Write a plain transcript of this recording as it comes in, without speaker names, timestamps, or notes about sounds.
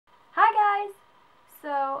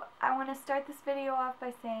want to start this video off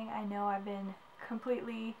by saying I know I've been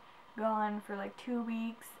completely gone for like 2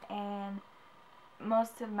 weeks, and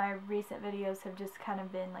most of my recent videos have just kind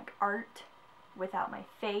of been like art without my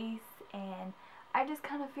face, and I just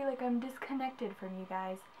kind of feel like I'm disconnected from you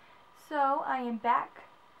guys. So I am back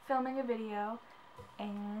filming a video,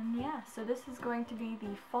 and yeah, so this is going to be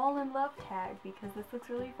the fall in love tag because this looks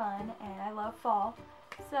really fun and I love fall.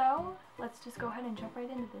 So let's just go ahead and jump right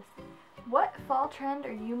into this. What fall trend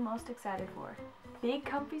are you most excited for? Big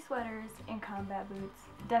comfy sweaters and combat boots.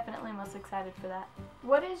 Definitely most excited for that.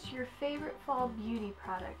 What is your favorite fall beauty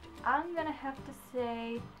product? I'm gonna have to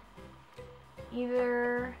say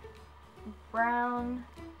either brown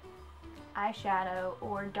eyeshadow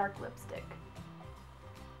or dark lipstick.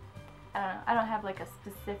 I don't know. I don't have like a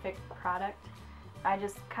specific product. I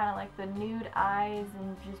just kind of like the nude eyes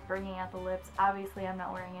and just bringing out the lips. Obviously I'm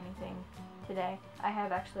not wearing anything today. I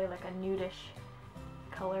have actually like a nudish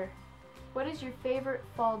color. What is your favorite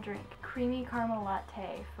fall drink? Creamy caramel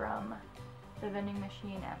latte from the vending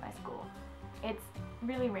machine at my school. It's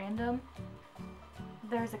really random.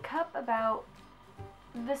 There's a cup about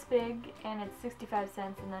this big and it's 65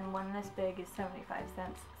 cents, and then one this big is 75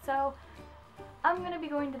 cents. So I'm going to be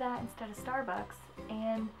going to that instead of Starbucks,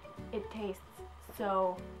 and it tastes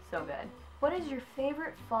so good. What is your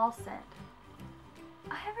favorite fall scent?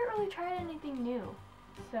 I haven't really tried anything new,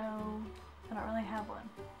 so I don't really have one.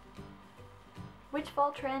 Which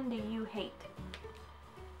fall trend do you hate?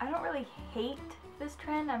 I don't really hate this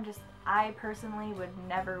trend, I personally would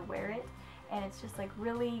never wear it, and it's just like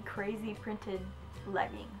really crazy printed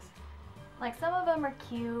leggings. Like some of them are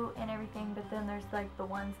cute and everything, but then there's like the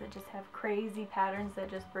ones that just have crazy patterns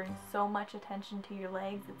that just bring so much attention to your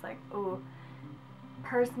legs. It's like, ooh.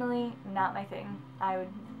 Personally, not my thing. No.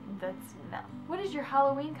 What is your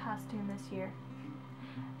Halloween costume this year?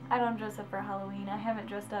 I don't dress up for Halloween. I haven't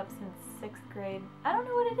dressed up since 6th grade. I don't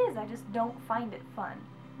know what it is. I just don't find it fun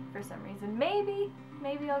for some reason. Maybe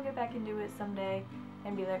I'll get back into it someday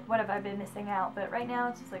and be like, what have I been missing out? But right now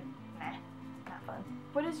it's just like, nah, not fun.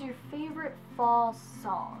 What is your favorite fall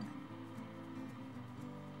song?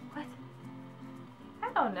 What?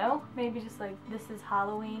 I don't know. Maybe just like, this is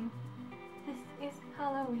Halloween. This is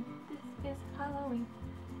Halloween. This is Halloween.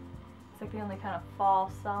 It's like the only kind of fall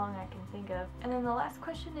song I can think of. And then the last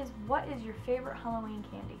question is, what is your favorite Halloween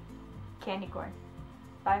candy? Candy corn.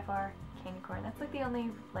 By far, candy corn. That's like the only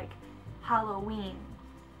like Halloween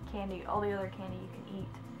candy. All the other candy you can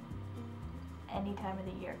eat any time of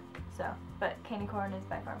the year. So, but candy corn is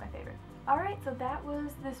by far my favorite. Alright, so that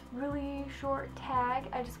was this really short tag.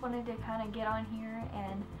 I just wanted to kind of get on here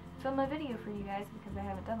and film a video for you guys because I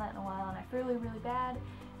haven't done that in a while and I feel really bad.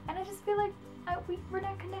 And I just feel like we're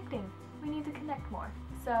not connecting. We need to connect more.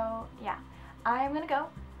 So, yeah. I'm gonna go.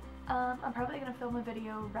 I'm probably gonna film a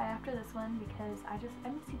video right after this one because I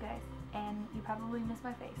miss you guys. And you probably miss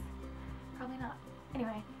my face. Probably not.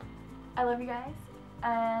 Anyway, I love you guys.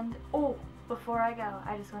 And, oh! Before I go,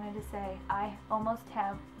 I just wanted to say I almost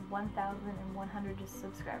have 1,100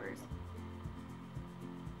 subscribers.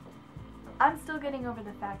 I'm still getting over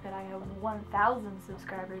the fact that I have 1,000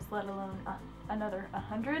 subscribers, let alone another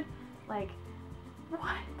 100. Like,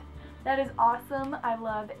 what? That is awesome. I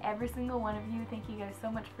love every single one of you. Thank you guys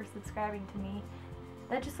so much for subscribing to me.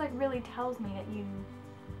 That just like really tells me that you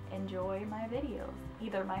enjoy my videos.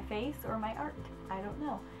 Either my face or my art. I don't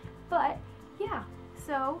know. But, yeah.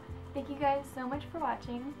 So, thank you guys so much for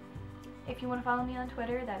watching. If you want to follow me on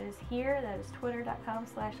Twitter, that is here. That is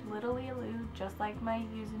twitter.com/LittleLeahLouu, just like my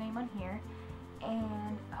username on here.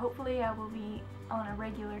 And hopefully I will be on a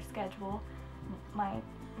regular schedule. My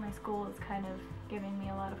school is kind of giving me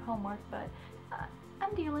a lot of homework, but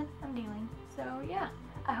I'm dealing. So yeah,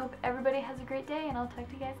 I hope everybody has a great day, and I'll talk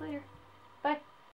to you guys later. Bye.